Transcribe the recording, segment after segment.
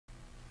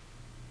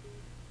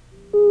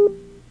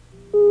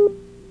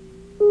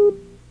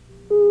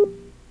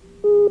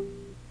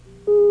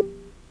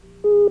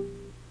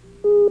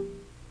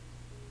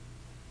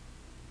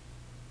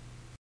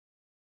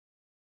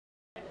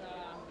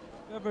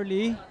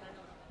Beverly,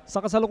 sa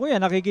kasalukuyan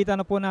nakikita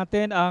na po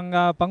natin ang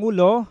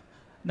Pangulo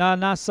na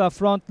nasa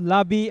front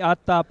lobby at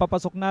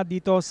papasok na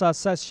dito sa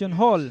session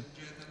hall.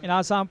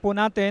 Inaasahan po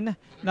natin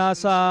na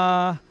sa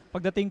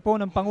pagdating po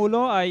ng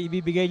Pangulo ay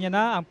ibibigay niya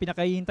na ang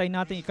pinakahihintay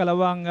nating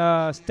ikalawang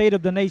State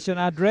of the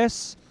Nation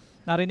address.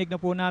 Narinig na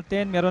po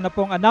natin, meron na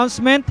pong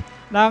announcement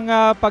ng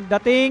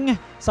pagdating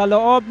sa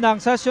loob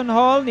ng session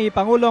hall ni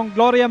Pangulong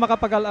Gloria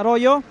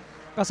Macapagal-Arroyo.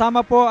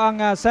 Kasama po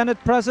ang Senate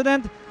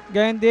President,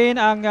 gayon din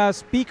ang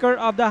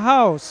Speaker of the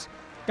House.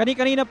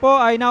 Kani-kanina po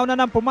ay nauna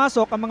nang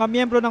pumasok ang mga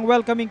miyembro ng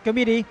Welcoming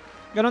Committee.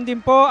 Ganon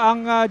din po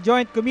ang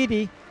Joint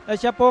Committee na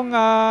siya pong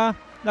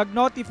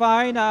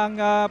nag-notify na ang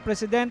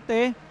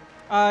Presidente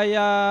ay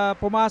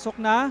pumasok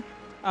na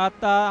at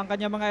ang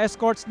kanyang mga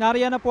escorts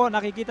nariyan na po,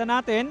 nakikita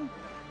natin.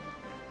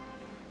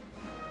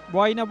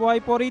 Buhay na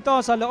buhay po rito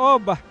sa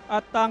loob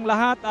at ang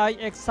lahat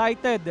ay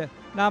excited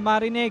na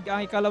marinig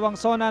ang ikalawang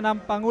SONA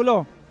ng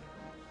Pangulo.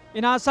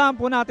 Inaasahan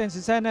po natin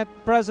si Senate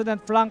President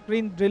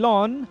Franklin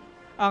Drilon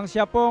ang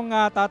siya pong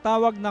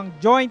tatawag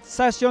ng joint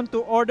session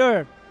to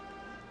order.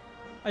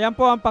 Ayan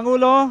po ang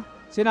Pangulo,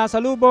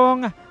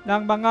 sinasalubong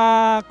ng mga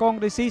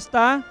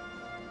kongresista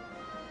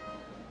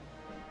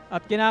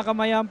at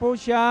kinakamayan po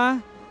siya,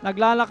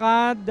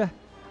 naglalakad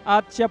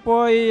at siya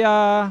po ay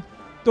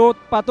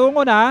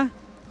patungo na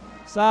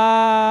sa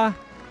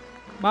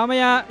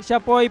mamaya siya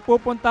po ay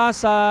pupunta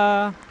sa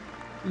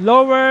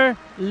lower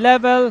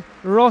level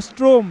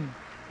rostrum.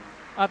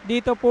 At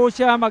dito po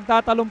siya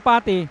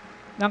magtatalumpati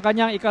ng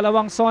kanyang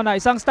ikalawang SONA.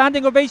 Isang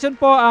standing ovation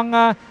po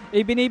ang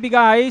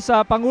ibinibigay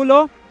sa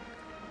Pangulo.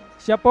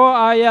 Siya po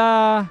ay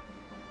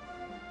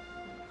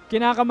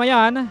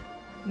kinakamayan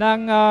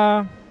ng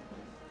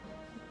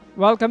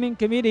Welcoming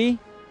Committee.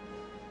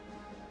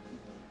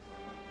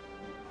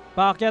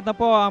 Paakyat na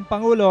po ang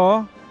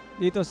Pangulo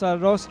dito sa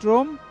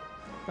rostrum.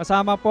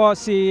 Kasama po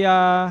si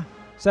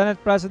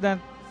Senate President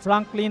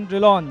Franklin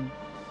Drilon.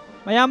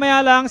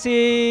 Maya-maya lang si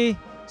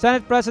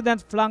Senate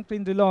President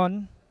Franklin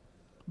Drilon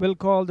will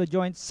call the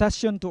joint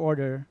session to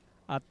order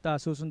at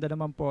susundan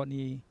naman po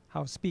ni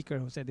House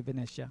Speaker Jose de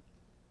Venecia.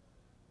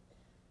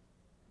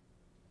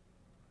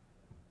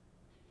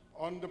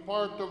 On the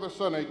part of the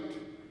Senate,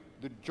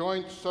 the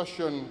joint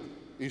session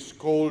is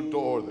called to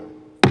order.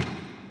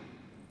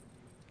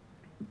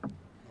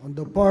 On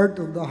the part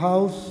of the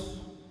House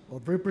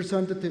of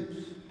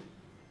Representatives,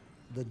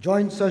 the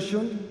joint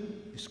session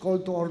is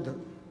called to order.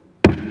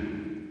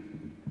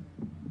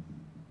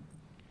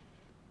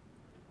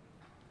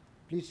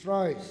 Please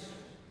rise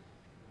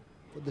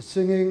for the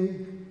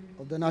singing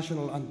of the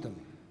national anthem.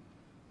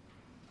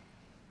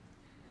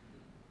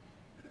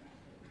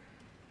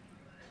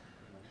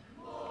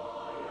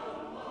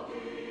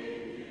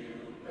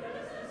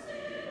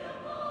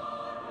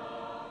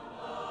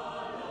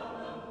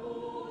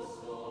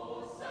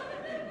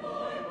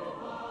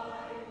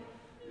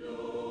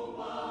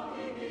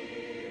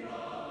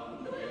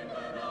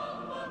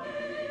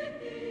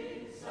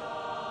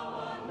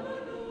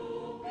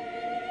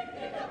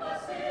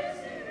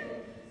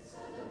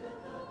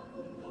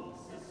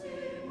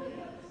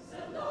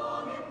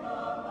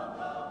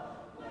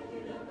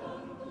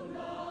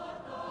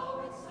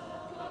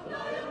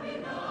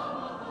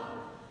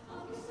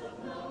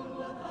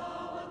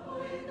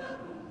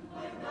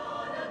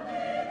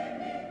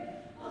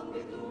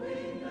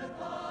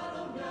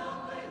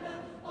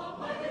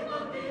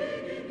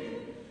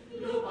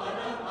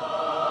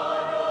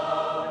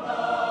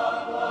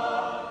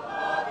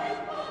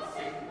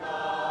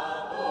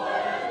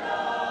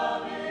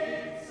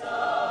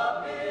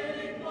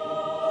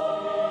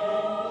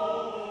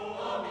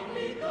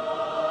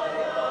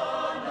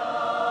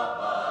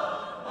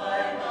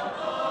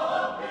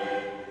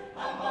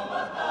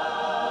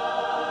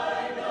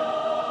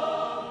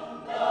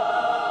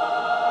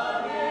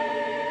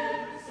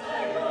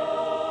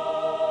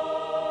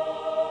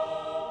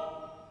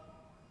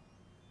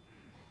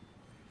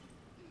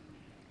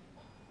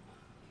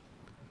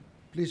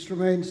 Please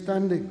remain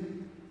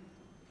standing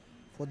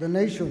for the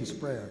nation's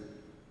prayer.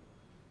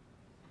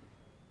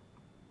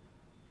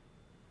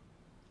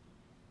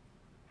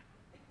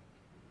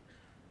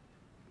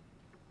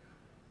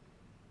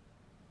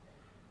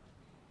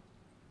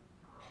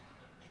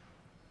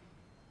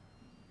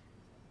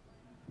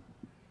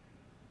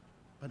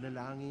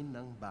 Panalangin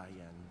ng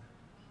bayan.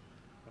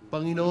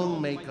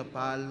 Panginoong may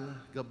kapal,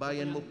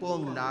 gabayan mo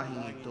po ang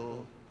lahing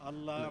ito.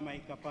 Allah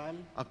may kapal,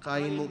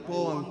 Akayin mo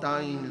po ang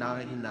tanging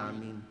lahi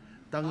namin,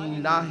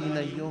 tanging lahi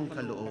na iyong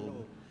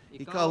kaloob.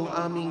 Ikaw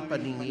ang aming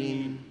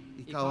paningin,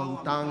 ikaw ang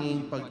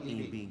tanging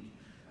pag-ibig.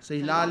 Sa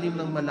ilalim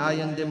ng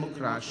malayang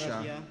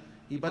demokrasya,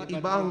 iba't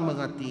iba ang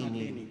mga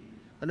tinig.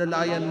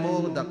 Alalayan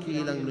mo,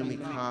 dakilang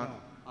lumikha,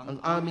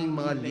 ang aming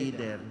mga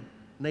lider,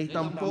 na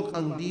itampok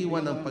ang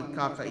diwa ng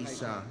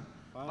pagkakaisa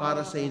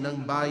para sa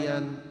inang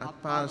bayan at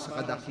para sa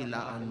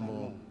kadakilaan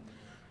mo.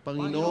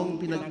 Panginoong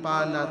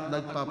pinagpala at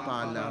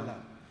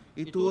nagpapala,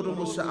 ituro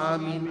mo sa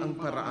amin ang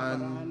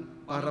paraan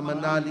para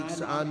manalig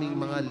sa aming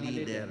mga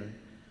lider.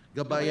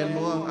 Gabayan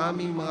mo ang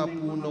aming mga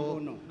puno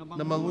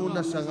na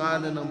manguna sa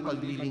ngalan ng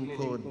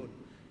paglilingkod.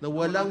 na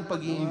walang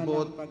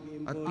pag-iimbot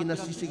at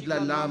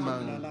pinasisigla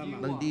lamang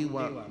ng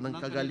diwa ng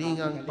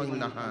kagalingang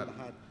panglahat.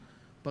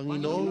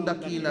 Panginoong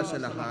dakila sa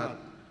lahat,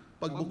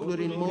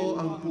 pagbuklurin mo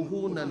ang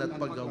puhunan at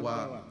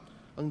paggawa.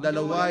 Ang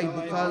dalawa ay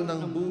bukal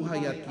ng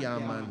buhay at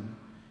yaman.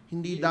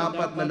 Hindi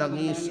dapat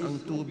nalangis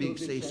ang tubig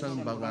sa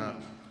isang banga.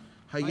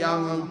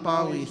 Hayaang ang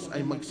pawis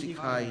ay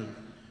magsikhay.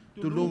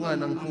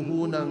 Tulungan ang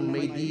puhunang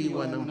may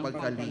diwa ng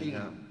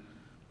pagkalinga.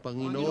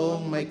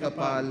 Panginoong may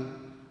kapal,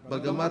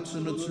 bagamat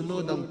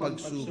sunod-sunod ang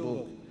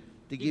pagsubok,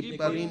 tigip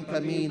pa rin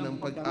kami ng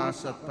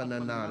pag-asa at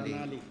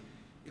pananalig.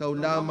 Ikaw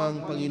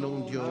lamang,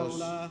 Panginoong Diyos,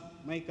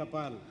 may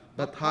kapal,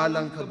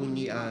 bathalang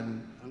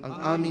kabunyian, ang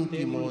aming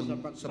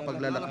timon sa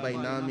paglalakbay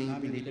naming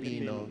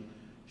Pilipino.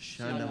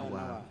 Siya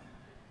nawa.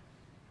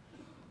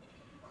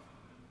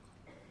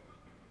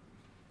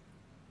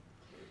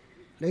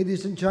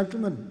 Ladies and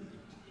gentlemen,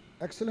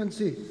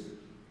 Excellencies,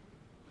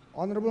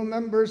 honorable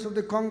members of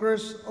the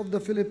Congress of the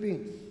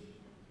Philippines,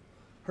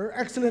 Her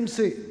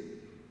Excellency,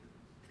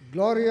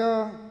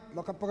 Gloria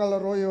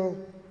Macapagal-Arroyo,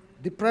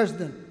 the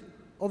President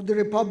of the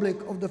Republic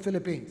of the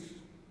Philippines.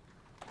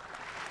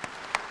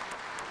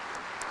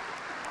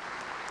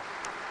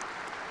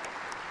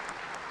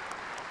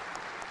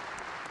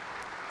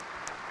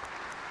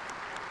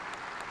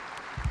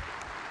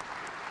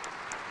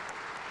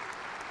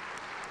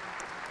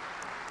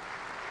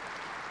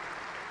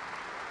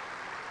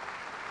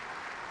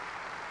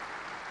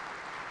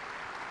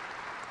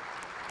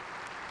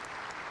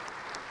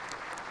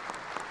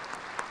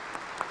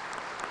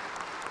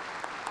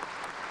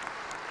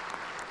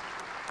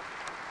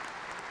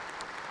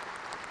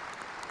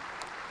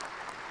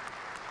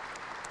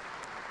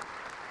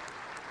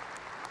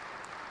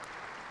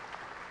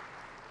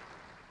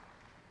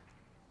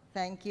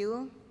 Thank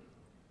you,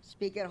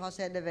 Speaker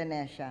Jose de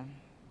Venecia.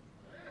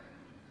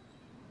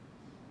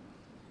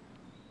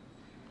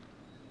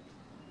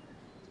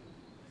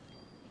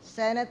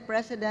 Senate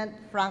President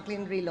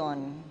Franklin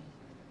Rilon,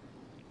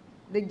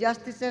 the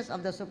Justices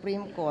of the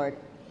Supreme Court,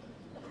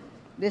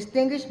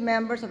 distinguished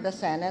members of the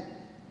Senate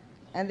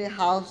and the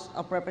House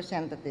of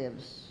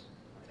Representatives,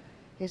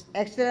 His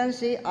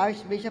Excellency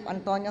Archbishop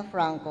Antonio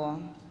Franco,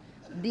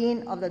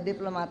 Dean of the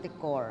Diplomatic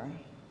Corps,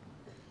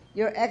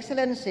 Your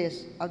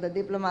Excellencies of the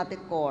Diplomatic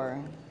Corps,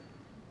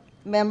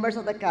 members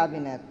of the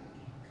Cabinet,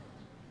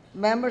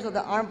 members of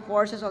the Armed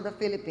Forces of the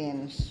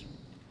Philippines,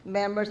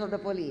 members of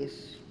the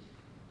police,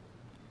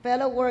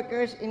 fellow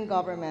workers in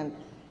government,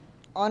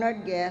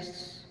 honored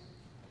guests,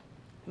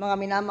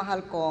 mga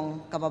minamahal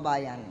kong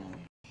kababayan.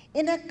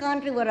 In a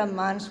country where a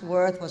man's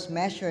worth was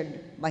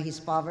measured by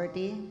his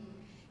poverty,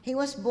 he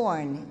was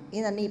born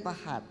in a nipa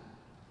hut,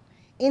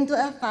 into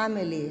a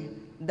family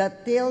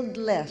that tilled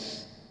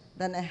less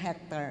than a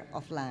hectare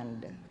of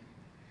land.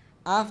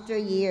 After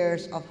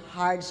years of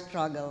hard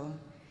struggle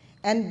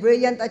and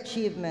brilliant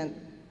achievement,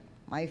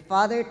 my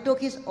father took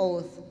his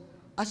oath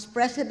as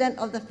President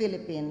of the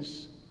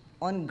Philippines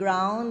on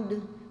ground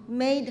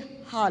made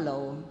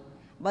hollow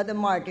by the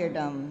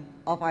martyrdom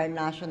of our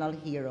national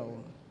hero,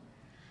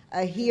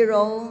 a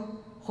hero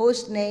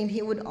whose name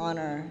he would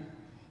honor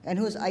and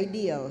whose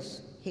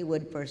ideals he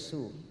would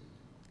pursue.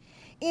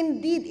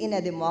 Indeed, in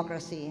a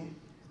democracy,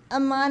 a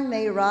man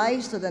may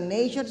rise to the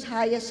nation's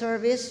highest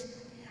service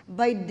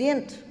by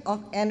dint of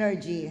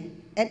energy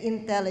and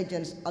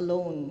intelligence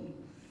alone,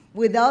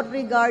 without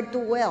regard to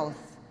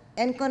wealth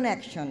and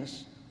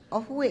connections,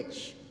 of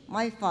which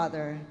my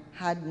father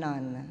had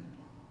none.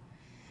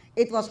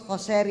 It was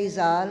Jose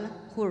Rizal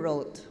who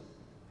wrote,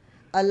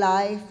 "A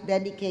life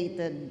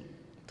dedicated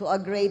to a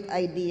great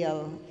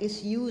ideal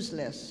is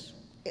useless.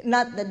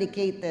 Not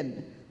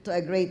dedicated to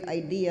a great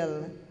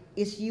ideal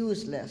is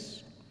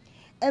useless.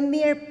 A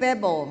mere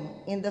pebble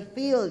in the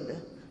field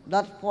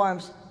that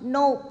forms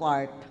no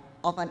part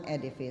of an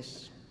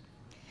edifice."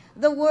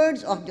 The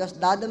words of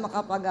Diosdado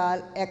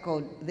Macapagal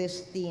echoed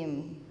this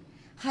theme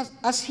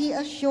as he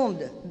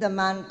assumed the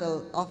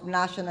mantle of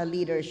national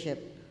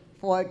leadership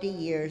 40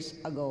 years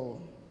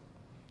ago.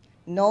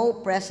 No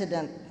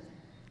president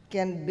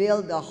can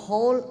build the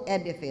whole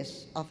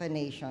edifice of a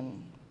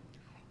nation.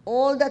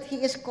 All that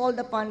he is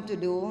called upon to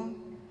do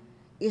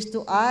is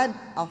to add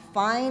a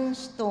fine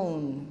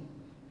stone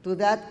to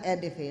that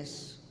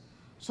edifice,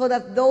 so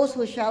that those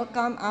who shall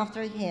come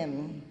after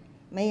him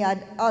may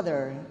add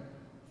other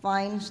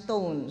fine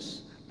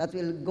stones that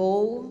will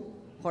go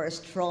for a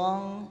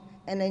strong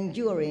and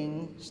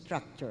enduring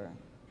structure.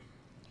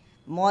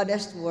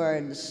 Modest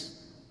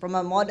words from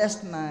a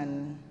modest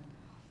man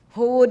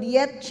who would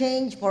yet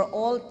change for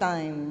all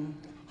time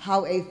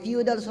how a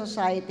feudal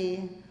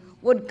society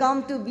would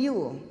come to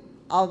view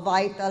a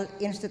vital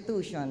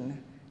institution,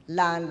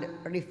 land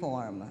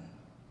reform.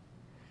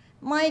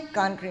 My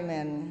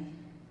countrymen,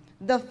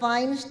 the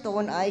fine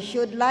stone I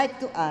should like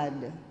to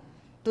add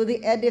to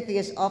the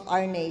edifice of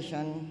our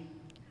nation,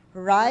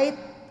 right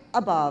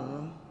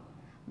above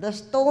the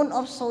stone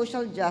of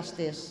social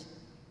justice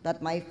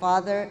that my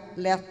father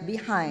left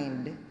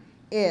behind,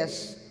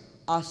 is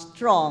a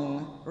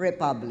strong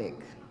republic.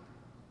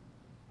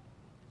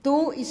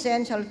 Two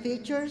essential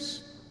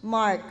features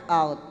mark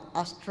out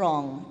a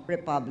strong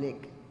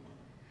republic.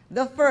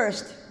 The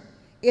first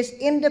is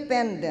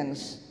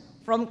independence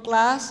from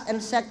class and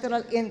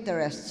sectoral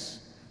interests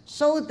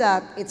so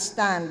that it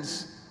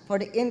stands for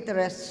the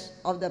interests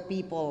of the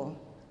people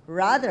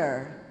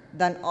rather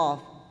than of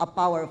a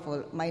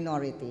powerful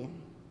minority.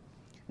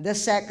 The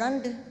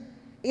second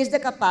is the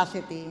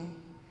capacity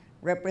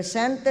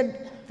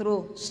represented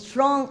through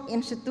strong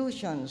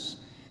institutions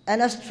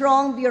and a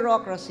strong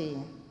bureaucracy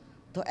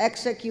to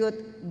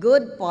execute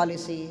good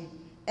policy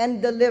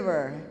and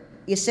deliver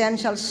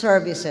essential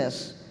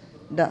services,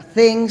 the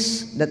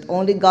things that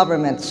only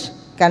governments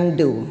can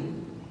do.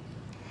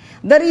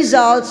 The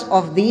results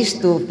of these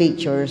two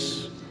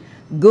features,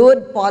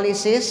 good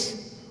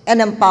policies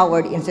and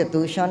empowered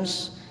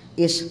institutions,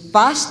 is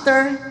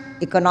faster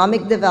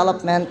economic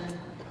development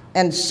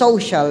and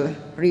social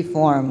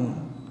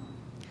reform.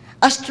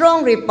 A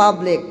strong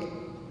republic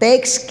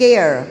takes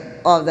care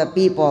of the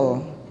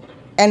people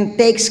and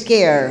takes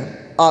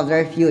care of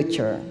their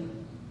future.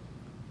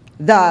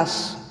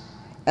 Thus,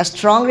 a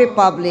strong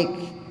republic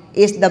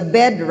is the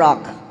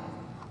bedrock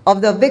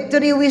of the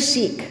victory we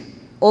seek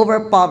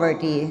over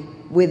poverty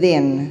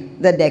within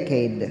the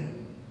decade.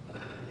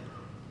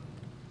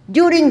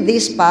 During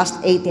these past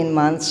 18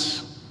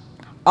 months,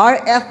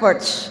 our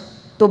efforts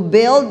to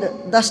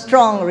build the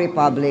strong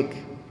republic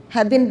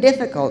have been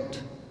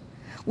difficult,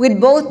 with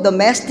both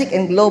domestic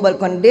and global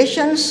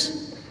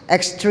conditions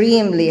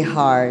extremely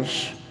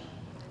harsh.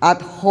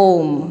 At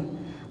home,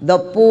 the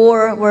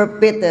poor were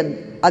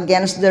pitted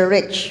against the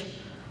rich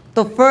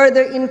to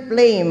further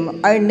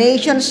inflame our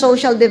nation's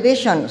social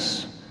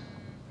divisions.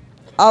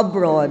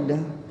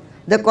 Abroad,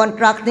 the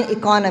contracting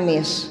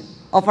economies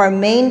of our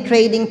main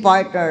trading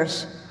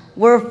partners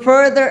were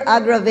further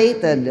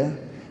aggravated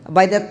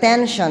by the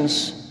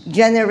tensions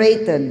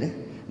generated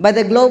by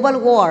the global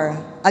war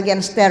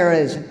against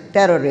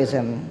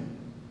terrorism.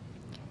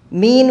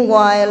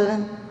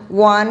 Meanwhile,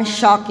 one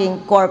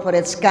shocking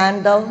corporate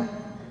scandal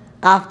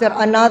after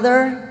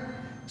another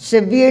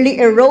severely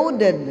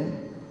eroded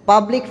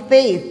public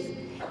faith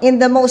in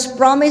the most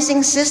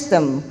promising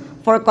system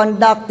for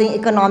conducting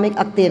economic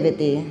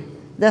activity,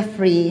 the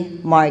free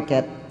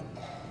market.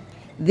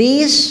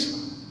 These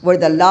were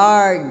the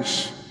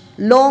large,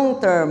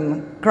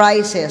 long-term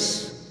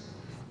crises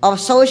of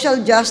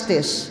social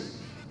justice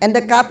and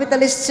the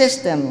capitalist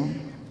system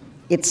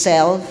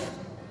itself,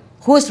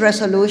 whose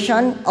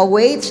resolution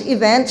awaits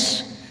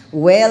events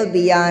well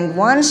beyond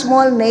one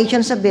small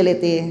nation's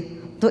ability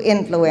to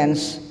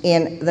influence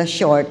in the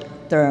short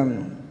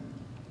term.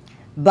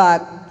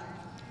 But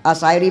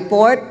as I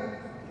report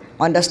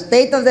on the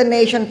state of the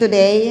nation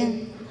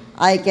today,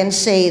 I can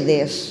say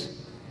this: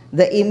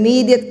 the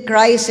immediate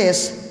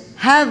crises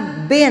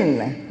have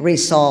been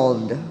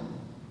resolved.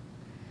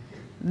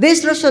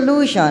 This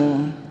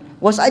resolution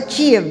was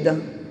achieved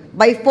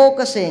by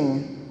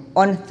focusing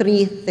on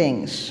three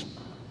things.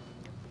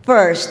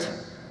 First,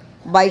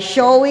 by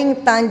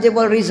showing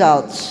tangible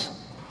results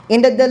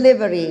in the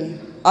delivery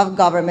of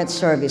government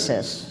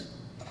services.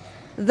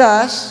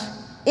 Thus,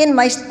 in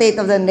my State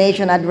of the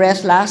Nation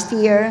address last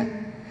year,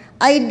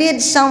 I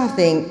did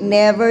something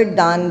never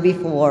done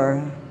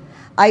before.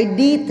 I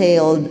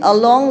detailed a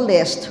long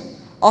list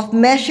of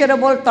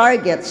measurable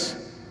targets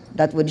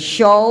that would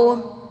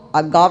show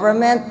a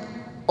government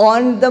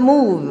on the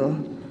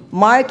move,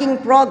 marking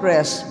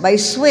progress by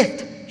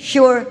swift,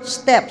 sure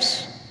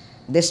steps,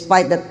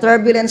 despite the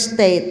turbulent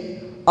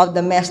state of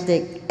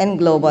domestic and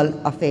global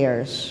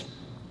affairs.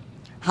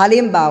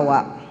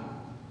 Halimbawa,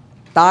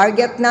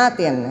 target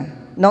natin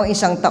noong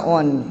isang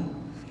taon,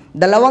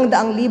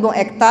 200,000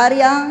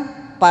 hektarya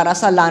para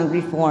sa land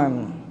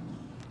reform.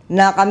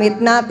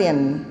 Nakamit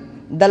natin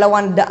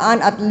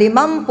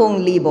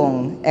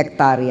 250,000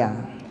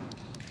 hektarya.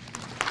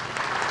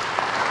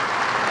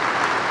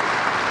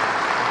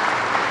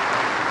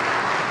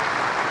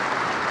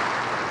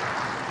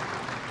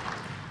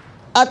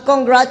 At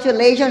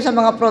congratulations sa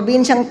mga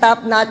probinsyang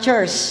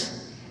top-notchers,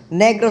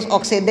 Negros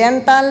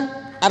Occidental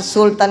at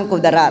Sultan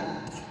Kudarat.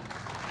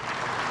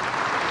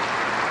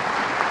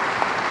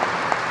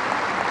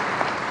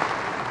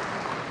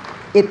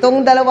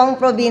 Itong dalawang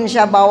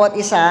probinsya, bawat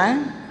isa,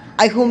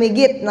 ay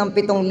humigit ng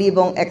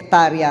 7,000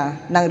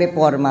 hektarya ng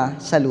reforma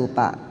sa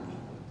lupa.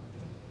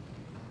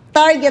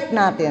 Target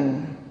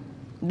natin,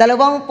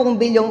 20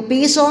 bilyong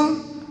piso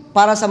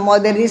para sa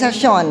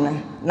modernisasyon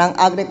ng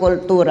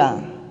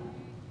agrikultura.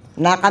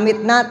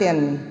 Nakamit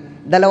natin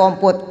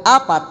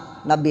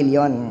 24 na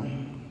bilyon.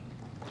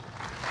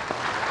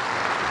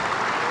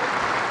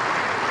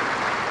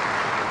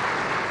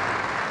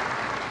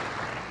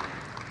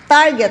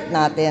 Target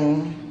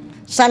natin,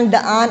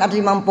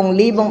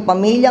 150,000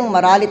 pamilyang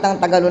maralitang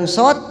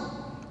tagalunsot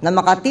na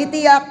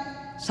makatitiyak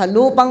sa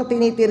lupang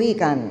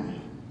tinitirikan.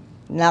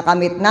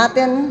 Nakamit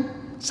natin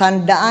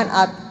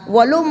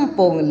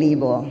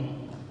 180,000.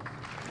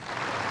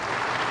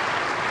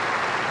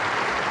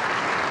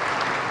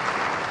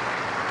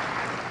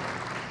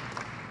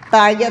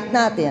 Target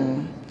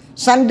natin,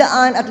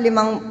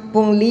 150,000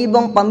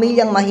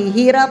 pamilyang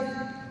mahihirap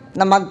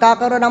na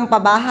magkakaroon ng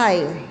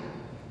pabahay.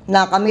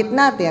 Nakamit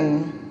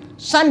natin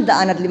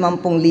 150,000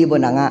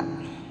 na nga.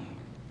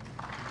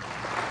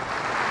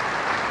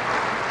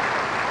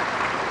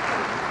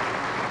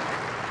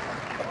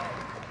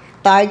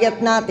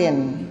 Target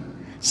natin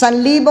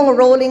 1,000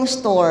 rolling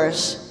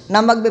stores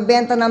na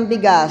magbebenta ng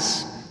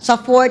bigas sa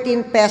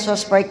 14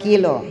 pesos per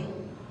kilo.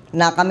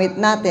 Nakamit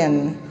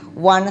natin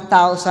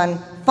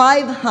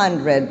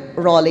 1,500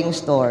 rolling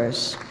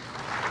stores.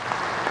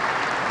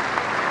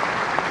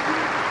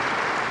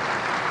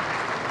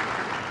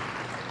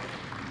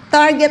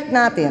 Target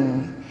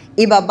natin,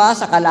 ibaba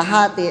sa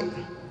kalahati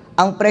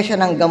ang presyo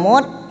ng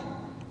gamot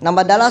na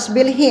madalas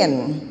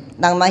bilhin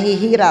ng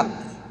mahihirap.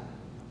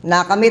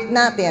 Nakamit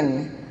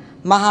natin,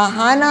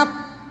 mahahanap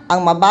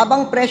ang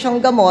mababang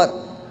presyong gamot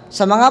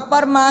sa mga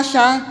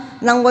parmasya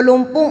ng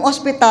 80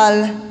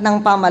 ospital ng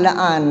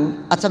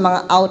pamalaan at sa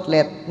mga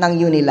outlet ng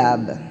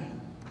Unilab.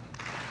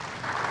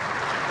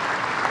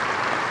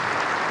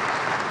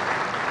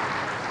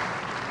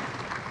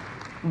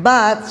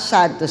 But,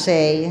 sad to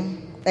say,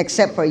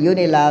 except for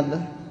Unilab,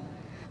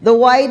 the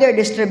wider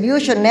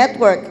distribution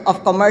network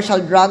of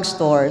commercial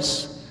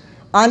drugstores,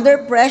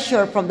 under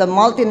pressure from the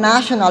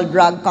multinational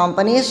drug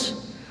companies,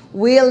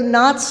 will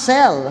not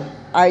sell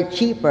our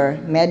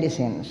cheaper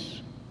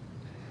medicines.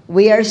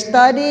 We are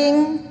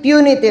studying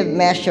punitive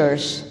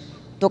measures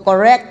to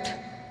correct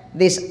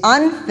this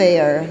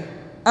unfair,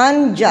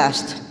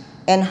 unjust,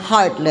 and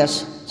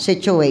heartless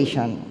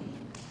situation.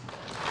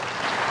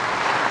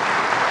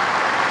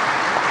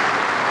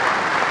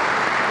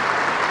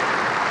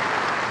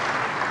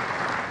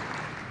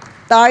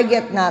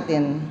 Target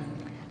natin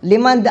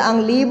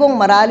 500,000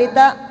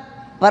 maralita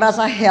para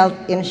sa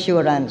health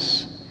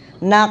insurance.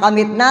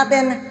 Nakamit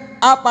natin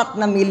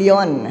 4 na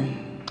milyon.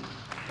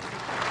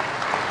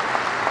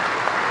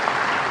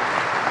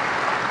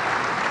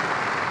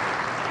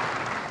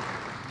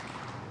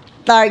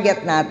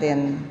 Target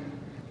natin,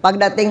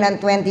 pagdating ng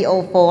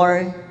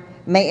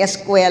 2004, may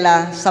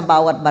eskwela sa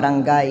bawat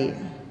barangay.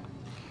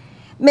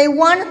 May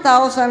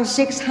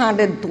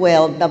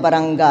 1,612 na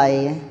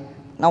barangay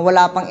na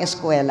wala pang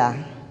eskwela.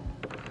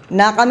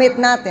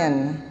 Nakamit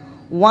natin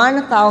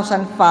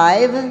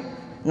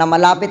 1,005 na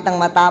malapit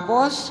nang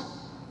matapos,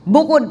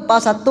 bukod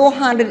pa sa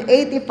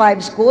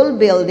 285 school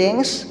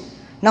buildings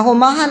na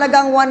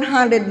humahalagang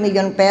 100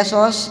 million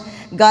pesos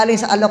galing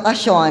sa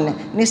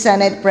alokasyon ni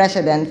Senate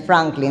President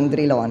Franklin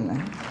Drilon.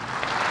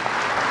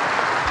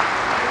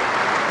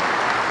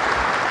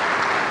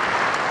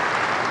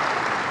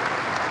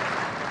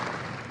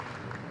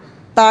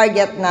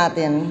 Target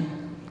natin,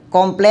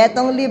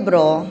 kompletong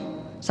libro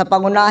sa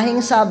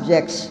pangunahing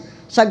subjects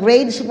sa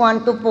grades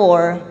 1 to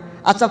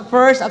 4 at sa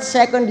first at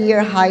second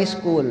year high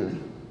school.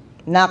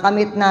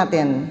 Nakamit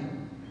natin,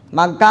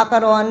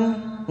 magkakaroon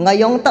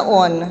ngayong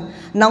taon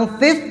ng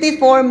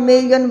 54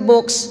 million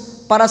books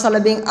para sa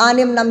 16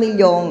 na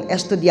milyong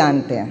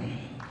estudyante.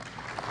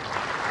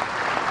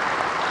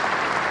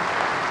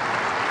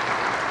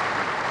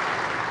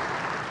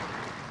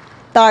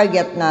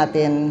 Target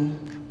natin,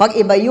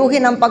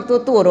 pag-ibayuhin ang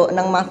pagtuturo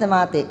ng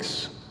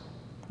mathematics.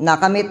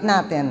 Nakamit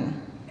natin,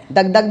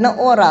 dagdag na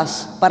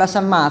oras para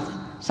sa math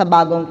sa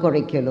bagong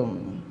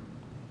curriculum.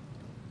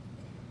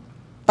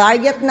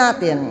 Target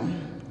natin,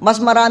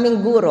 mas maraming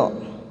guro.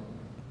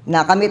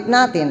 Nakamit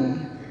natin,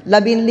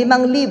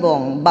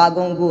 15,000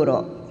 bagong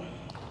guro.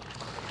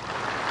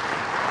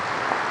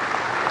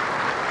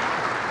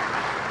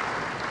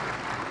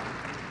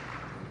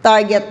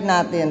 Target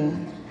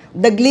natin,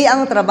 dagli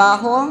ang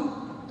trabaho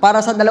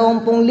para sa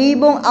 20,000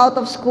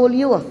 out-of-school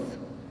youth.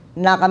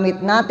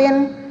 Nakamit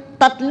natin,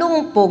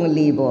 30,000.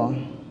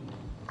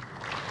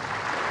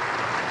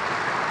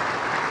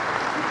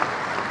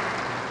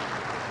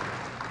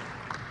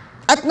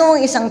 At noong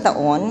isang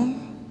taon,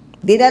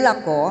 dinala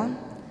ko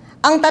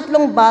ang 3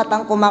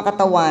 batang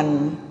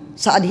kumakatawan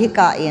sa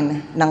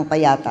adhikain ng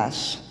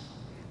payatas.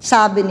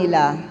 Sabi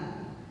nila,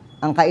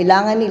 ang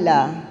kailangan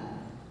nila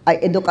ay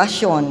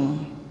edukasyon,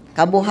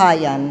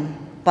 kabuhayan,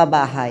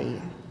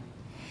 pabahay.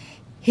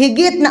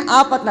 Higit na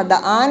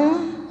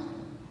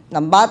 400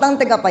 ng batang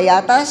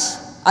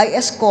taga-payatas ay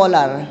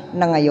scholar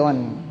na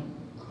ngayon.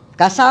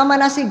 Kasama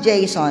na si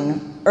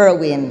Jason,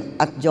 Erwin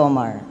at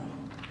Jomar.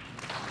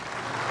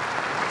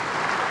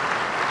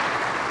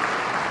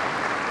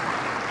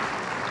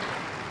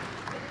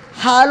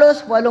 Halos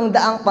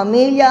 800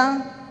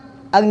 pamilya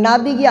ang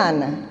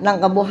nabigyan ng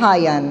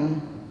kabuhayan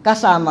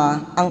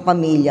kasama ang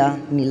pamilya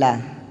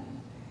nila.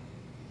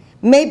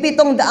 May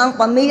 700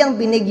 pamilyang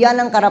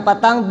binigyan ng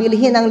karapatang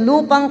bilhin ang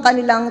lupang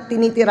kanilang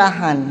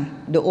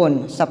tinitirahan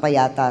doon sa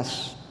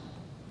payatas.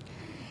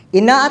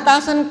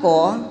 Inaatasan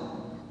ko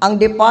ang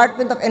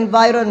Department of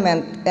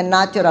Environment and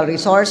Natural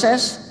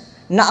Resources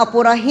na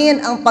apurahin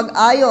ang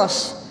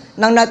pag-ayos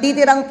ng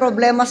natitirang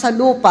problema sa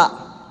lupa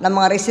ng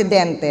mga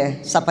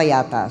residente sa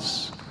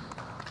payatas.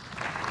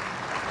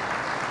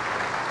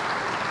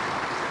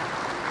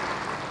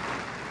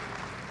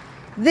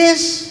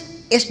 This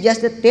is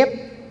just the tip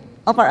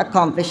of our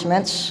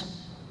accomplishments,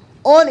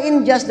 all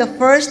in just the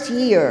first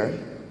year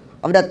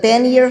of the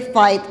 10-year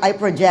fight I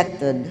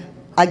projected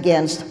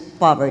against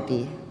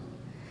poverty.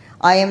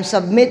 I am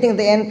submitting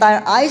the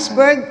entire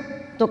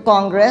iceberg to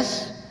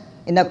Congress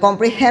in a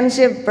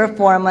comprehensive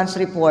performance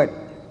report.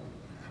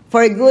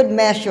 For good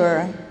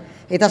measure,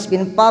 it has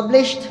been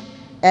published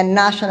and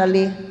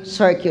nationally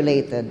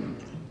circulated.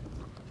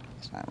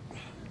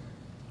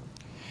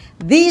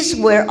 These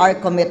were our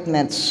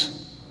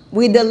commitments.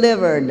 We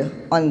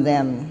delivered on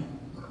them.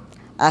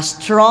 A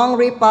strong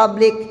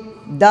republic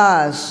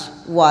does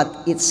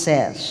what it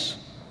says.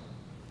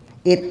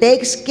 It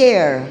takes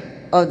care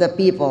of the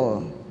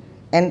people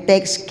and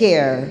takes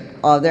care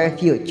of their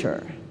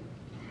future.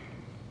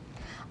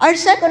 Our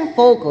second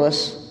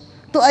focus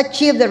to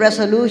achieve the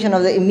resolution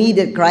of the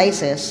immediate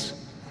crisis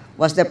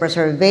was the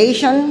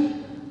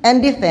preservation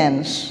and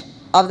defense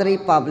of the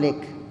Republic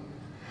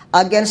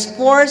against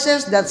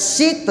forces that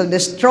seek to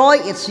destroy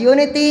its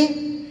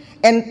unity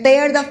and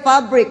tear the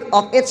fabric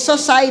of its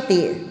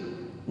society,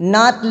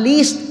 not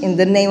least in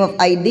the name of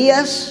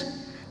ideas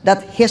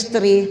that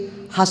history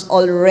has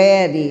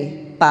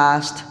already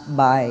passed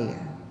by.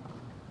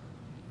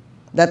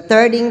 The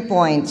turning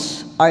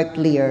points are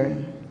clear.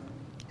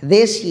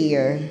 This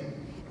year,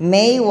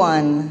 May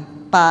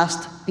 1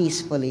 passed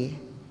peacefully.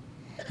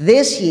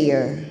 This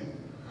year,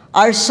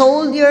 our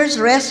soldiers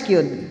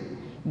rescued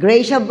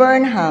Gracia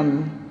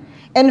Burnham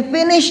and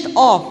finished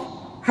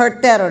off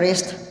her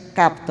terrorist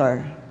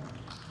captor.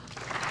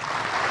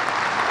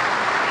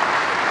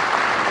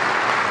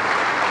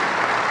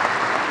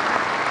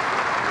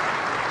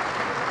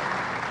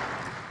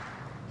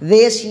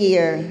 This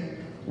year,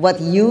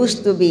 what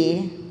used to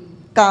be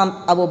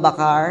Camp Abu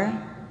Bakar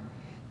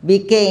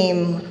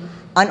became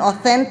an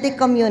authentic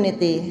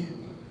community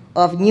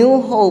of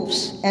new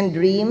hopes and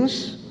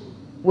dreams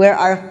where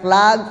our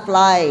flag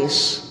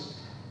flies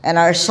and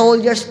our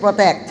soldiers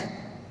protect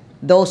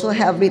those who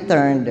have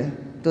returned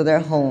to their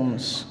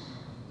homes.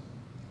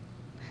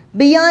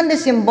 Beyond the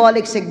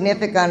symbolic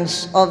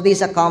significance of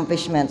these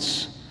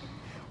accomplishments,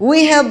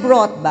 we have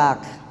brought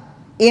back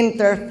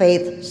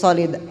interfaith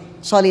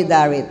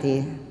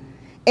solidarity,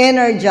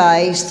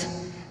 energized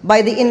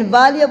by the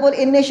invaluable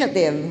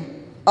initiative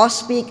of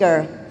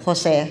Speaker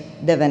Jose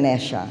de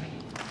Venecia.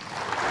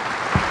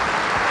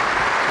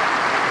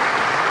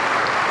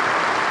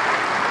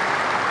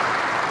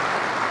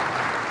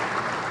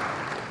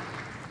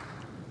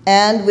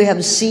 And we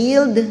have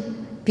sealed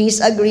peace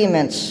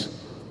agreements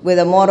with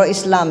the Moro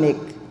Islamic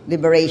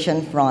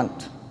Liberation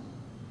Front.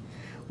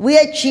 We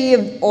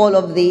achieved all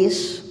of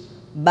these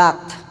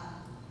backed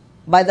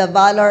by the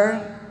valor,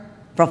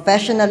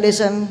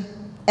 professionalism,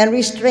 and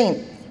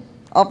restraint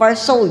of our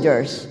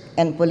soldiers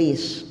and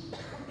police.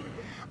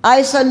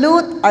 I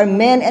salute our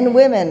men and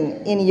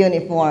women in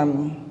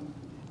uniform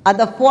at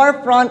the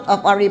forefront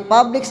of our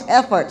Republic's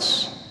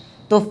efforts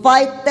to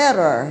fight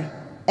terror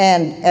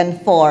and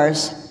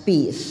enforce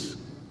peace.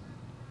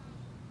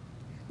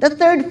 The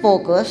third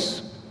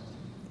focus,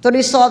 to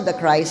resolve the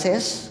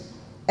crisis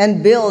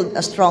and build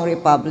a strong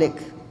republic,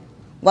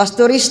 was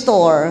to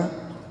restore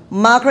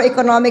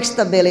macroeconomic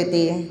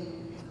stability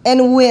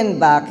and win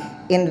back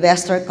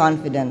investor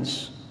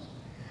confidence.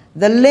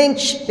 The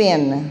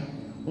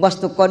linchpin was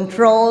to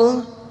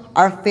control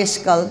our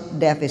fiscal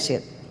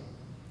deficit.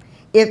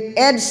 If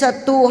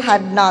EDSA 2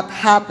 had not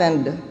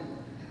happened,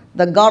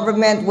 the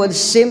government would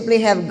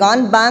simply have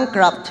gone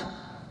bankrupt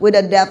with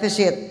a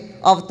deficit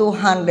of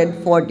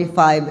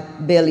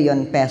 245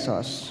 billion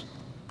pesos.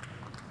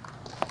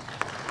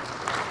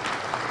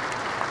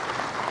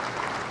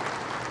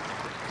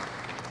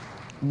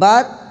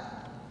 But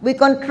we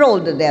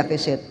controlled the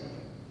deficit,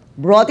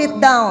 brought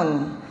it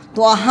down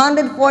to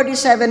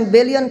 147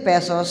 billion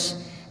pesos,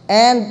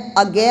 and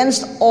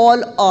against all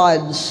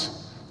odds,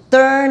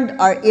 turned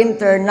our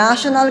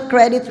international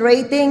credit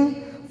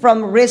rating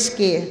from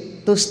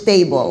risky to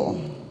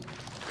stable.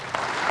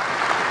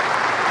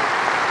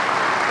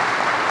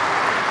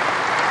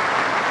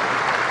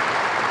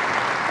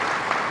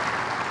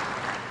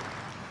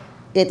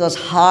 It was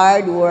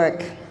hard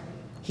work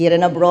here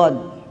and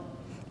abroad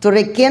to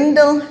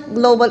rekindle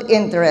global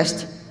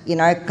interest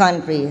in our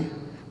country,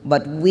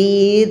 but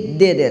we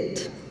did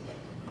it.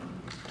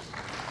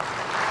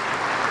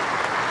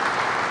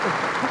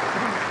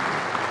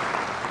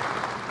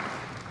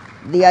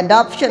 The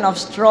adoption of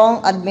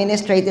strong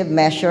administrative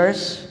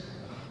measures,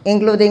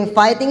 including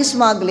fighting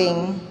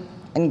smuggling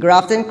and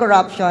graft and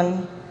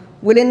corruption,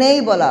 will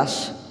enable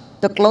us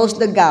to close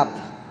the gap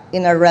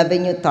in our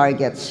revenue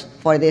targets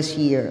for this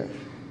year.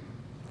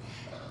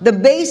 The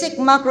basic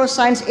macro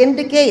signs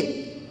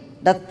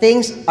indicate that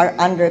things are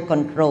under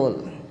control.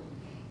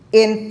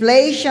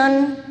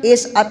 Inflation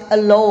is at a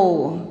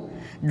low,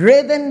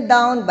 driven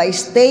down by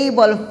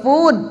stable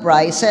food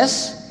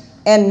prices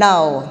and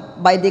now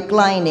by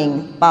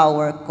declining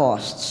power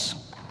costs.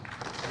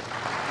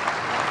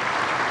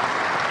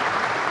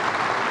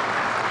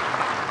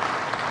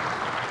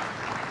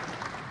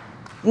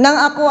 Nang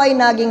ako ay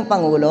naging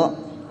Pangulo,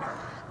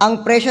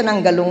 ang presyo ng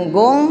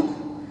galunggong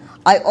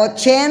ay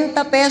 80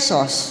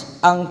 pesos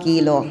ang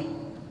kilo.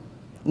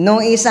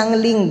 Noong isang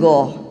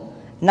linggo,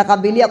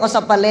 nakabili ako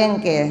sa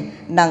palengke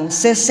ng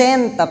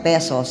 60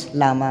 pesos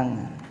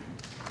lamang.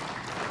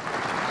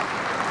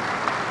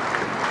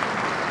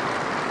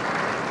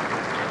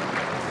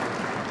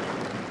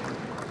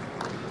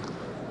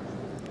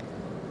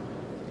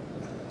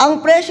 Ang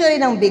presyo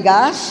rin ng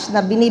bigas na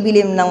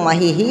binibilim ng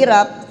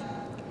mahihirap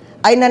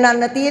ay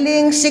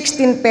nananatiling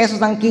 16 pesos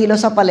ang kilo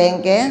sa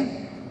palengke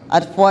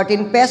at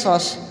 14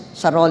 pesos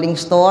sa rolling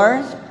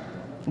store,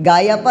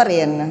 gaya pa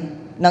rin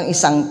ng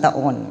isang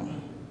taon.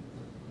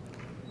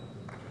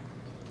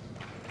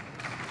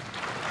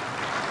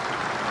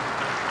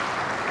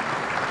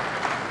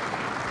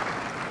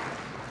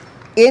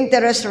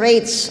 Interest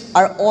rates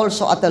are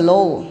also at a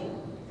low,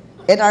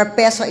 and our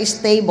peso is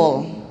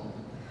stable.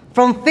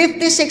 From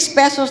 56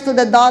 pesos to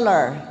the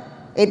dollar,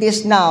 it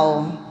is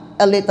now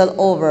a little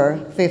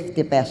over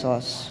 50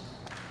 pesos.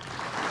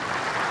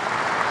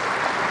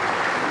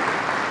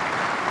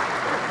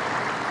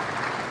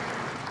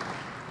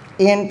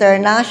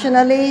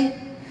 Internationally,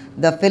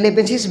 the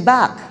Philippines is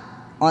back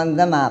on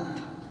the map.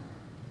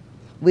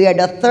 We are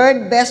the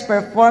third best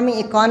performing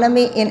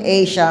economy in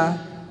Asia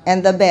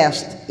and the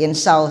best in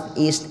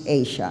Southeast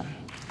Asia.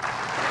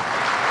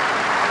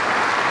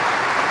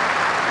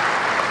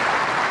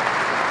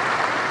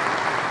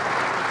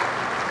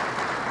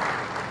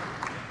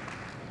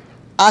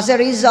 As a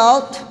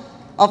result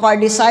of our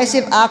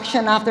decisive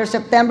action after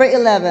September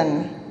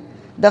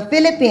 11, the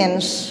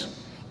Philippines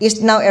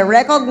is now a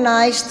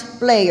recognized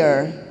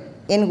player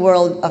in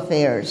world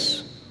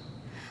affairs.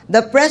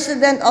 The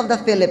President of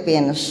the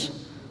Philippines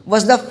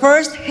was the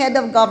first head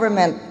of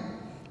government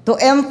to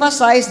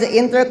emphasize the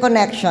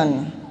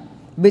interconnection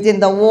between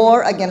the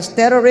war against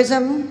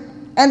terrorism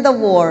and the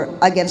war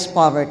against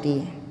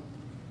poverty.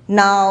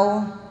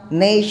 Now,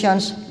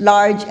 nations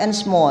large and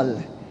small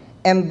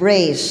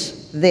embrace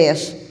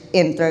this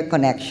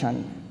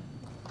interconnection.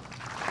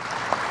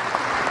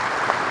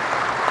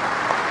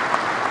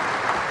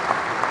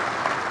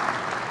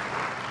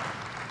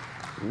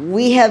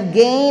 We have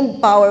gained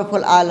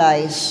powerful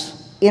allies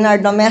in our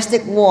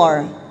domestic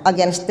war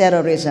against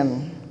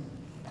terrorism.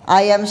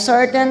 I am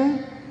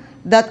certain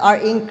that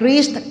our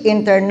increased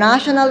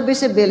international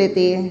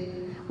visibility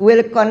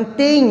will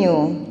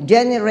continue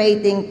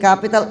generating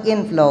capital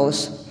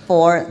inflows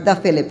for the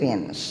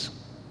Philippines.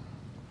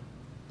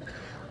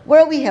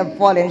 Where we have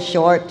fallen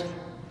short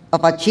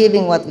of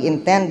achieving what we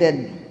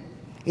intended,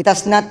 it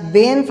has not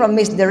been from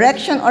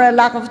misdirection or a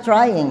lack of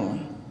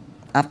trying.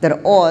 After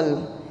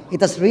all, it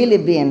has really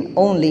been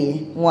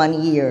only 1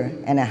 year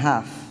and a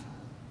half.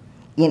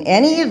 In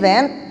any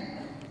event,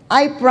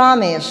 I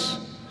promise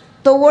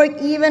to work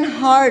even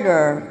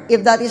harder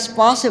if that is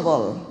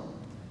possible,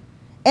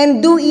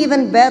 and do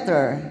even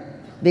better,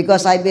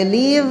 because I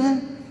believe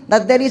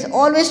that there is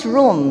always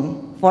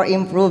room for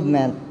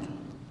improvement.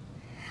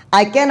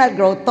 I cannot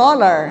grow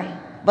taller,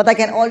 but I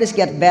can always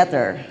get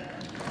better.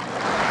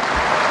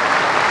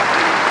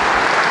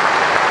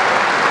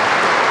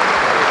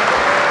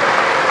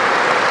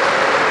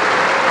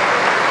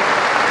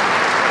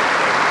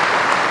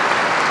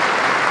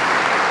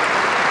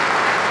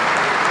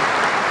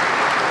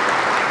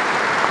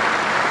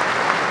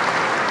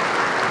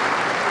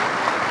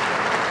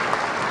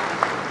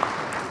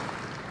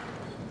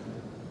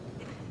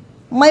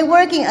 My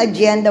working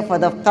agenda for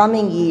the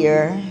coming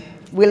year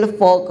will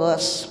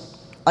focus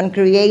on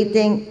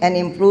creating and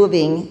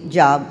improving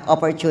job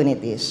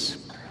opportunities.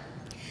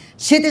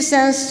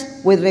 Citizens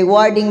with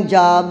rewarding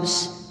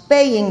jobs,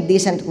 paying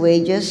decent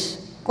wages,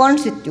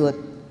 constitute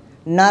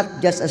not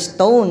just a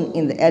stone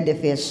in the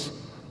edifice,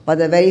 but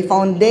the very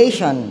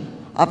foundation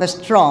of a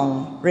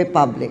strong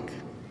republic.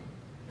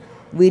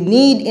 We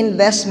need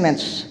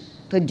investments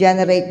to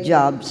generate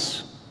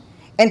jobs,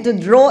 and to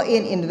draw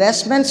in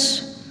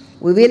investments,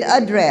 we will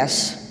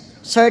address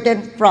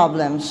certain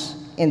problems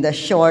in the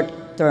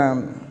short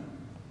term.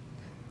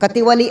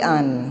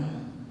 Katiwalian,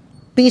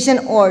 peace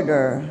and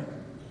order,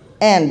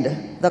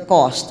 and the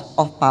cost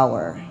of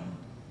power.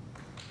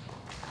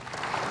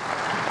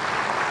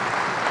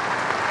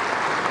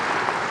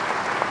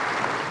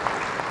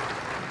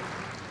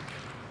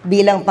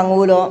 Bilang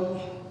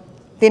Pangulo,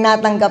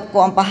 tinatanggap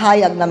ko ang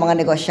pahayag ng mga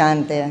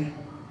negosyante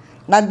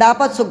na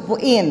dapat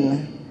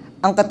sugpuin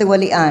ang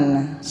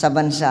katiwalian sa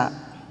bansa.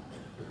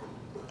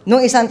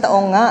 Noong isang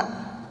taong nga,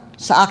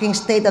 sa aking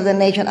State of the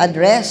Nation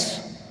address,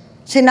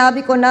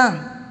 sinabi ko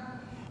na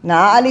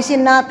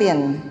aalisin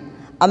natin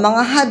ang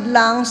mga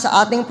hadlang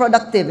sa ating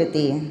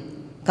productivity,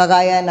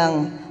 kagaya ng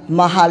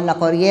mahal na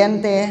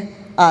kuryente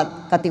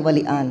at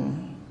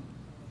katiwalian.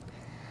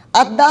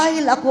 At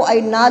dahil ako ay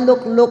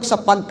naluklok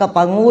sa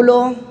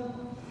pagkapangulo,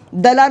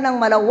 dala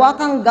ng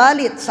malawakang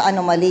galit sa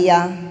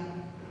anomalya,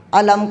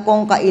 alam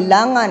kong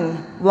kailangan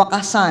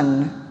wakasan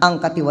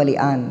ang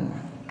katiwalian.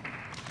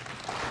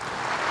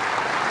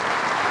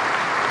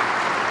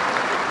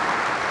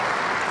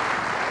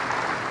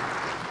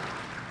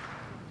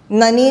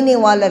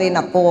 Naniniwala rin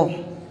ako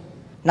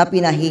na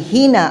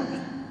pinahihina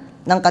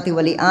ng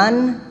katiwalian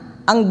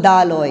ang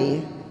daloy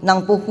ng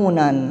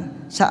puhunan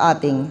sa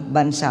ating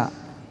bansa.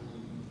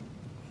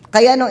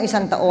 Kaya noong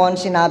isang taon,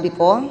 sinabi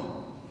ko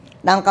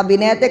na ang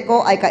kabinete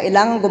ko ay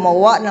kailangang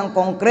gumawa ng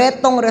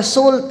konkretong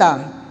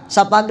resulta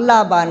sa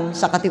paglaban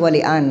sa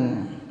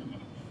katiwalian.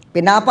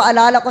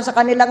 Pinapaalala ko sa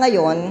kanila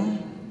ngayon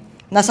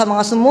na sa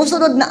mga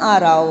sumusunod na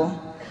araw,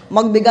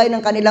 magbigay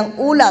ng kanilang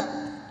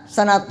ulat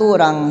sa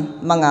naturang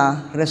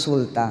mga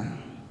resulta.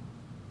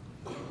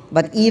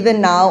 But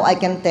even now, I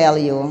can tell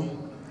you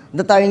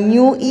that our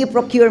new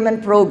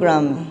e-procurement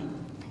program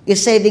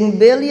is saving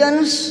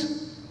billions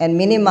and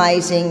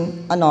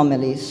minimizing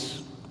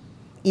anomalies.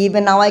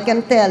 Even now, I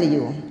can tell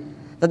you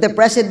that the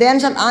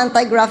Presidential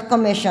Anti-Graft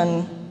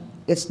Commission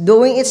is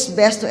doing its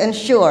best to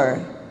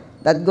ensure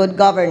that good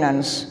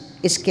governance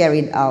is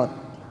carried out.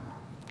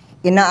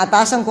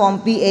 Inaatasan ko ang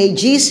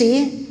PAGC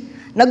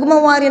na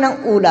gumawa rin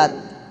ng ulat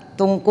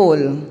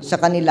tungkol sa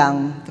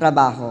kanilang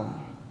trabaho.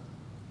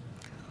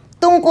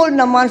 Tungkol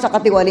naman sa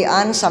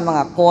katiwalian sa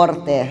mga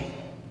korte,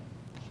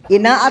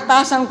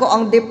 inaatasan ko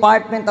ang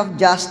Department of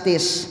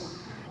Justice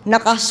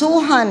na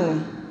kasuhan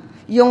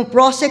yung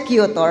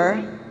prosecutor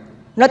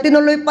na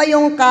tinuloy pa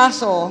yung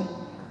kaso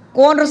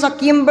kontra sa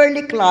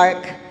Kimberly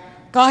Clark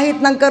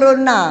kahit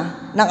nagkaroon na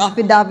ng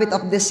affidavit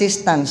of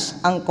desistance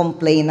ang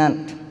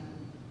complainant.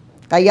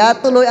 Kaya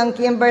tuloy ang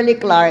Kimberly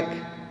Clark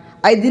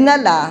ay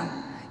dinala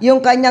yung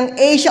kanyang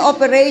Asia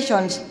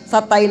operations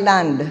sa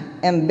Thailand,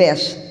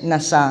 imbes na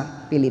sa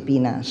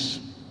Pilipinas.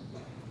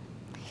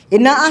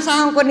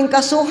 Inaasahan ko rin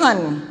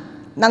kasuhan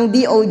ng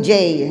DOJ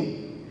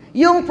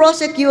yung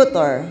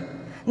prosecutor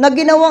na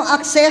ginawang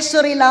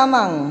accessory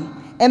lamang,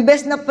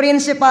 imbes na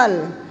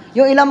principal,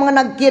 yung ilang mga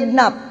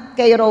nag-kidnap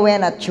kay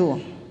Rowena Chu.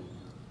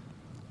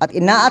 At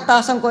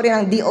inaatasan ko rin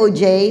ang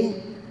DOJ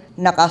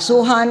na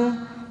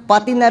kasuhan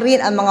pati na rin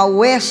ang mga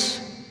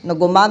wes na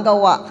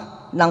gumagawa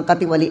ng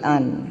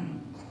katiwalian.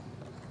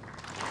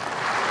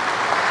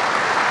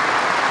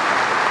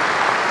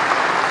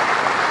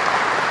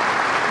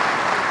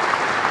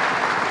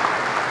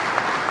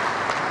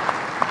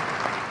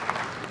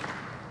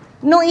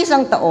 Noong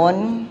isang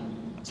taon,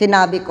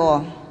 sinabi ko,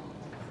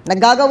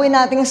 nagagawin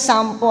nating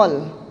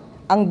sample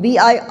ang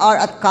BIR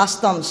at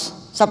customs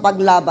sa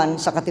paglaban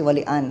sa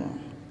katiwalian.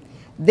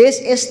 This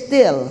is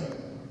still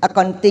a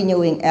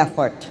continuing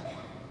effort.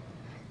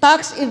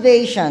 Tax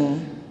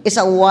evasion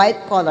is a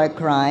white-collar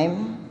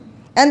crime,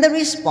 and the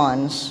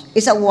response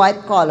is a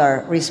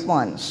white-collar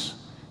response.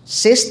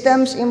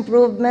 Systems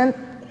improvement,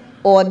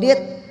 audit,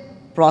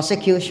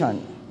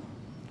 prosecution.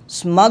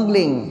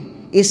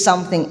 Smuggling is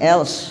something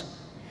else.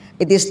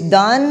 It is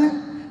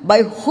done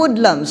by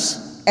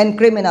hoodlums and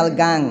criminal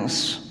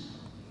gangs.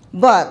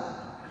 But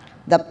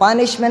the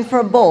punishment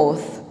for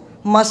both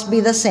must be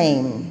the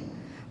same.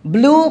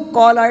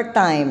 Blue-collar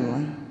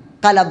time,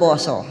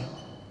 calaboso.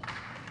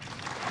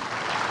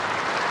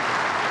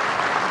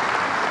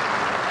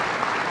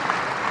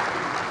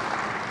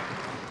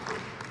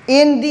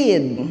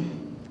 Indeed,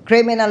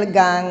 criminal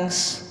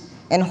gangs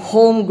and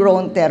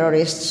homegrown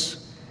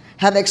terrorists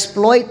have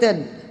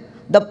exploited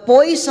the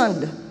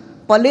poisoned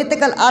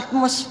political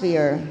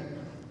atmosphere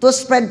to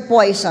spread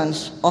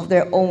poisons of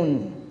their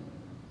own.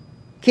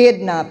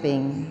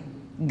 Kidnapping,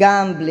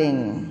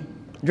 gambling,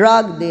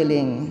 drug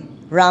dealing,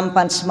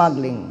 rampant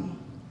smuggling.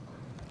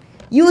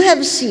 You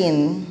have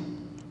seen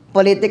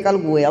political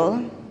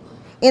will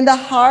in the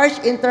harsh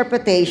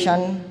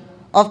interpretation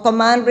of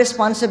command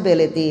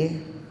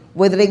responsibility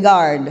with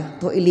regard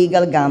to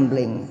illegal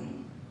gambling.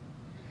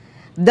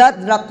 That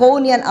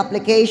draconian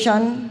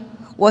application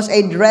was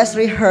a dress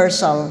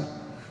rehearsal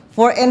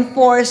for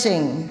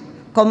enforcing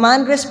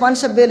command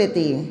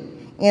responsibility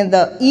in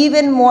the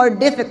even more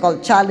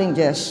difficult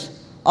challenges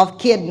of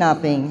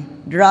kidnapping,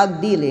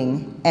 drug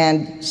dealing,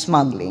 and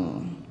smuggling.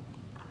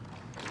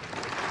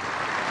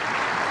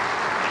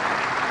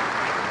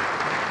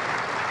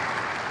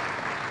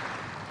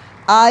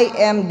 I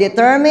am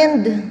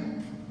determined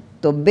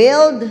to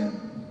build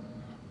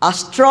a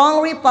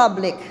strong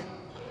republic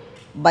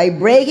by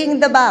breaking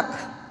the back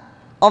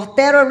of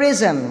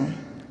terrorism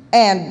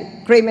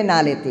and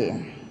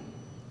criminality.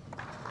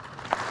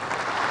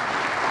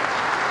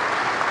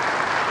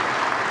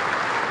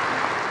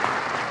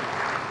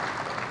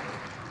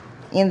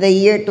 In the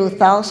year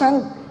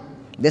 2000,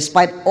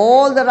 despite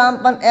all the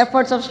rampant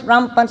efforts of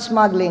rampant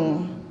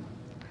smuggling,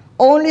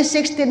 only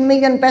 16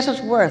 million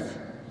pesos worth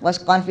was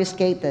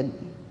confiscated.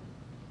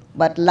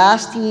 But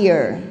last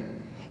year,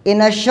 in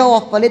a show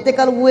of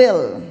political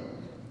will,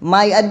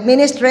 my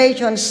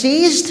administration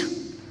seized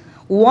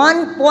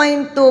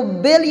 1.2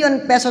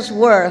 billion pesos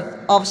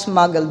worth of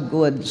smuggled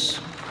goods.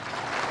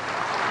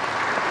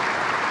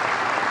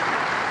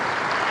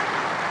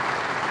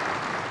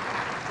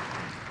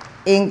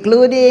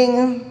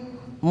 Including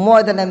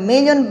more than 1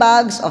 million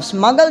bags of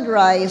smuggled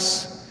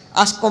rice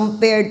as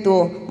compared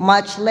to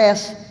much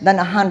less than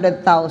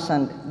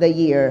 100,000 the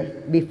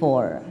year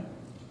before.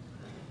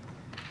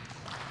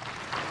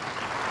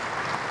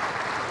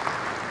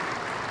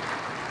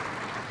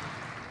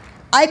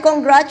 I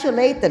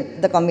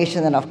congratulated the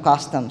Commissioner of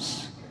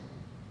Customs,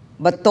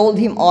 but told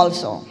him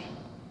also,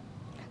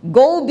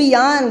 go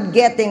beyond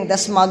getting the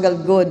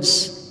smuggled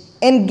goods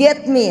and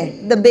get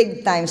me the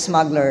big-time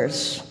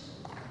smugglers.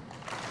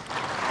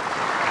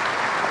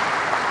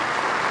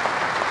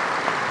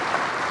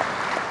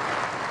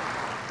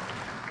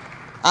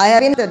 I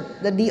have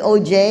instructed the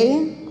DOJ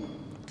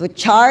to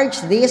charge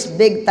these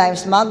big-time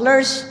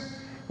smugglers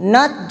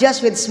not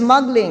just with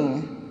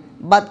smuggling,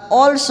 but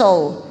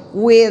also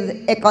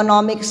with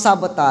economic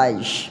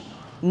sabotage,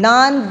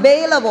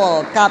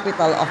 non-bailable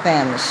capital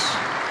offense.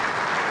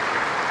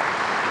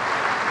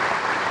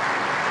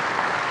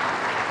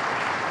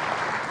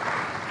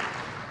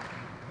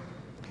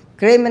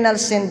 Criminal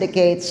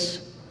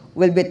syndicates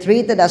will be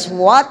treated as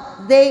what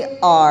they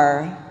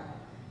are,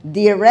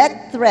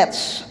 direct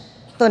threats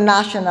to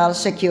national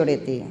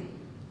security.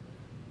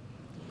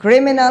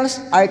 Criminals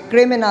are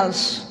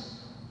criminals,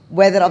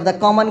 whether of the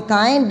common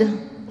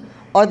kind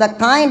or the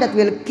kind that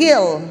will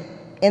kill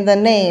in the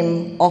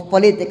name of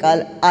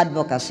political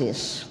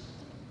advocacies.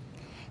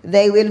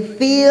 They will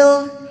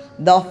feel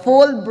the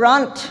full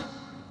brunt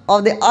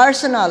of the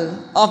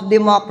arsenal of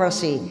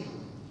democracy.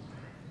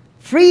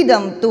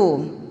 Freedom,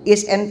 too,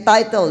 is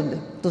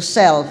entitled to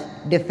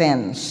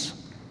self-defense.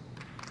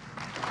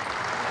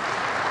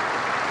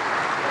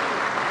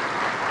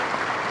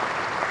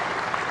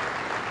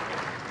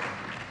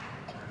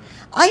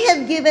 I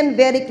have given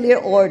very clear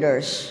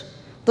orders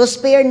to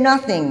spare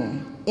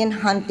nothing in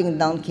hunting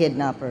down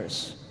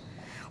kidnappers.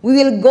 We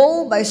will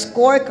go by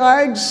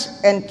scorecards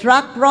and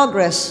track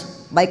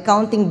progress by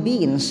counting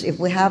beans if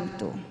we have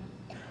to.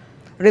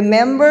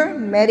 Remember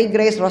Mary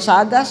Grace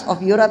Rosadas of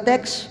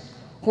Uratex,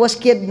 who was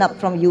kidnapped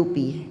from UP.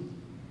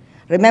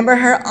 Remember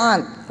her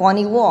aunt,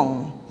 Connie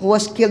Wong, who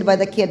was killed by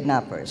the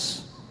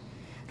kidnappers.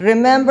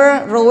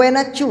 Remember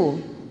Rowena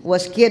Chu, who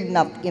was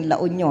kidnapped in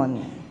La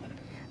Union.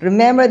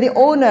 Remember the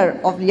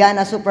owner of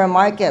Liana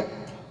Supermarket.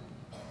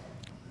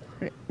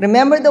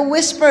 Remember the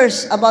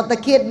whispers about the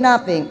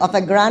kidnapping of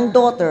a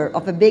granddaughter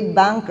of a big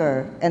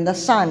banker and the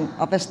son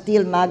of a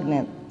steel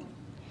magnate.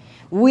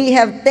 We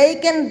have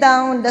taken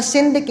down the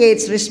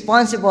syndicates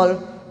responsible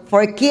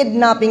for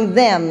kidnapping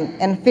them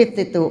and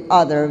 52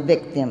 other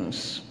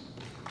victims.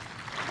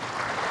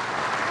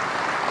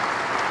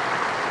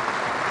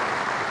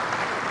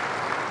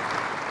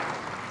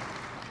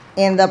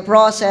 In the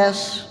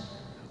process,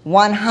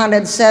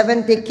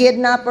 170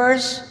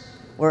 kidnappers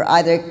were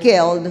either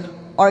killed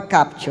or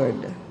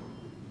captured.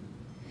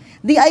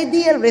 The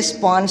ideal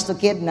response to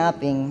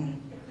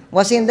kidnapping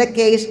was in the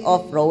case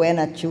of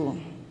Rowena Chu.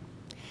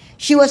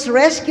 She was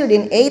rescued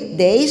in 8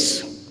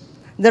 days,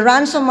 the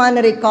ransom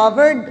money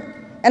recovered,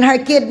 and her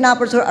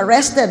kidnappers were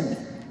arrested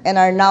and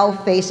are now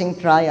facing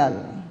trial.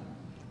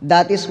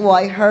 That is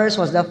why hers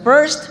was the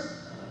first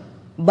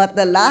but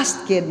the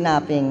last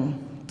kidnapping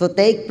to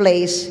take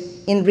place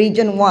in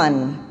Region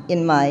 1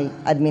 in my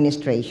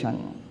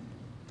administration.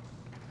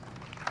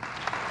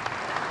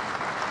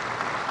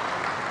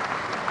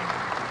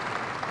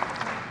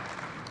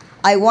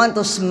 I want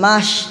to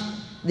smash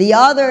the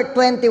other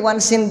 21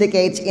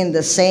 syndicates in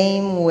the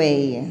same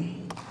way.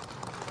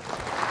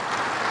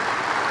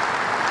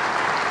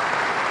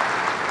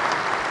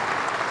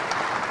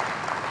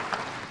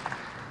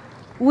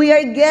 We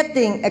are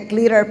getting a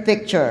clearer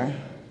picture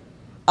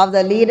of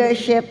the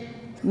leadership,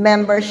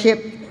 membership,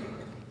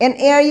 and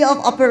area of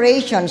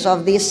operations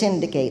of these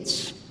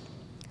syndicates.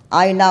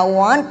 I now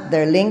want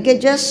their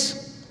linkages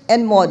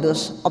and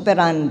modus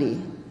operandi.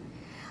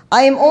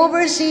 I am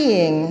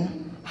overseeing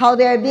how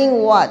they are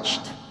being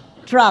watched,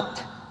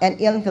 tracked,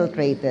 and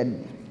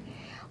infiltrated.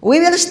 We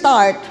will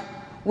start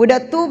with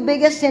the two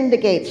biggest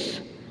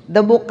syndicates,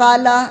 the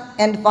Bukala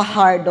and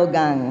Fajardo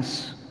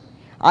gangs.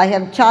 I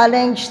have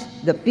challenged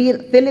the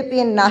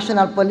Philippine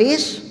National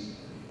Police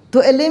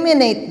to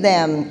eliminate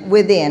them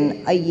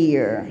within a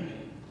year.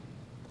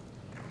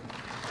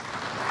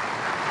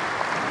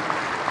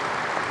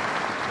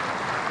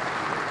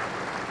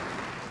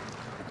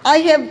 I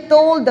have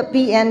told the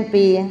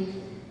PNP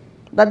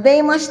that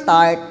they must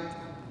start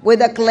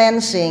with a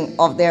cleansing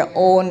of their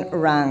own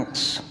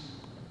ranks.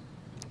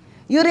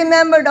 You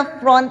remember the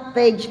front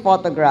page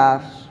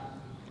photograph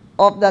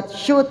of that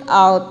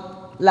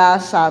shootout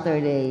last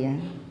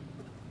Saturday.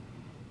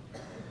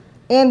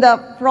 In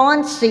the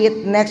front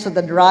seat next to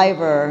the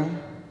driver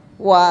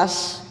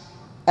was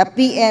a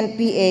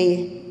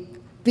PNP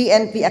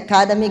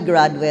Academy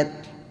graduate,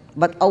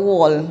 but a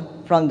wall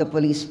from the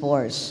police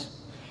force.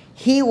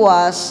 He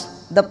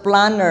was the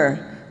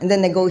planner and the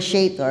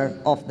negotiator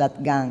of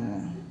that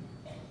gang.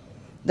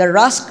 The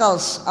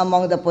rascals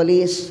among the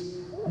police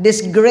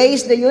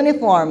disgrace the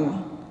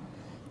uniform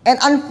and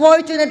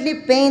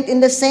unfortunately paint in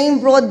the same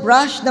broad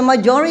brush the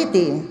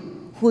majority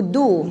who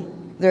do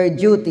their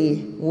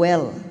duty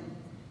well.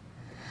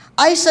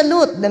 I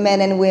salute the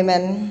men and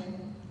women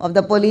of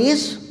the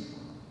police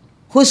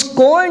who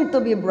scorned to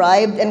be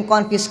bribed and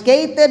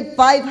confiscated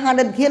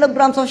 500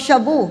 kilograms of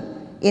shabu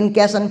in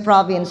Quezon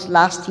Province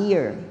last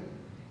year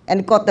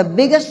and caught the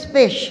biggest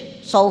fish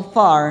so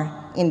far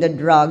in the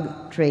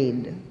drug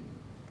trade.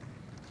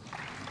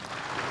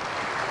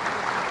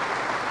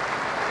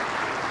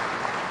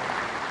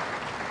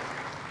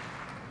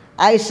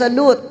 I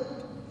salute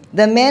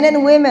the men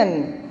and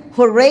women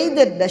who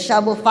raided the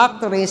shabu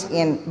factories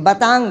in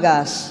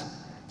Batangas,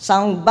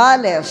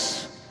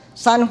 Zambales,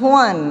 San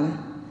Juan,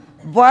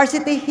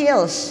 Varsity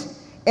Hills,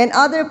 and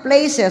other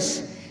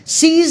places,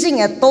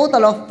 seizing a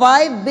total of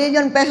 5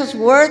 billion pesos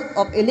worth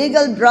of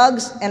illegal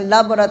drugs and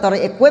laboratory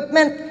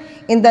equipment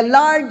in the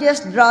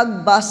largest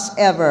drug bust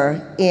ever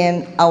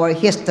in our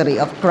history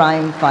of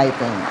crime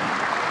fighting.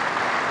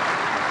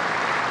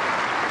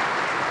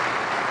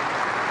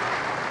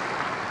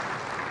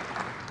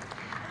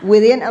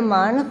 Within a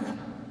month,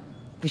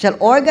 we shall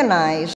organize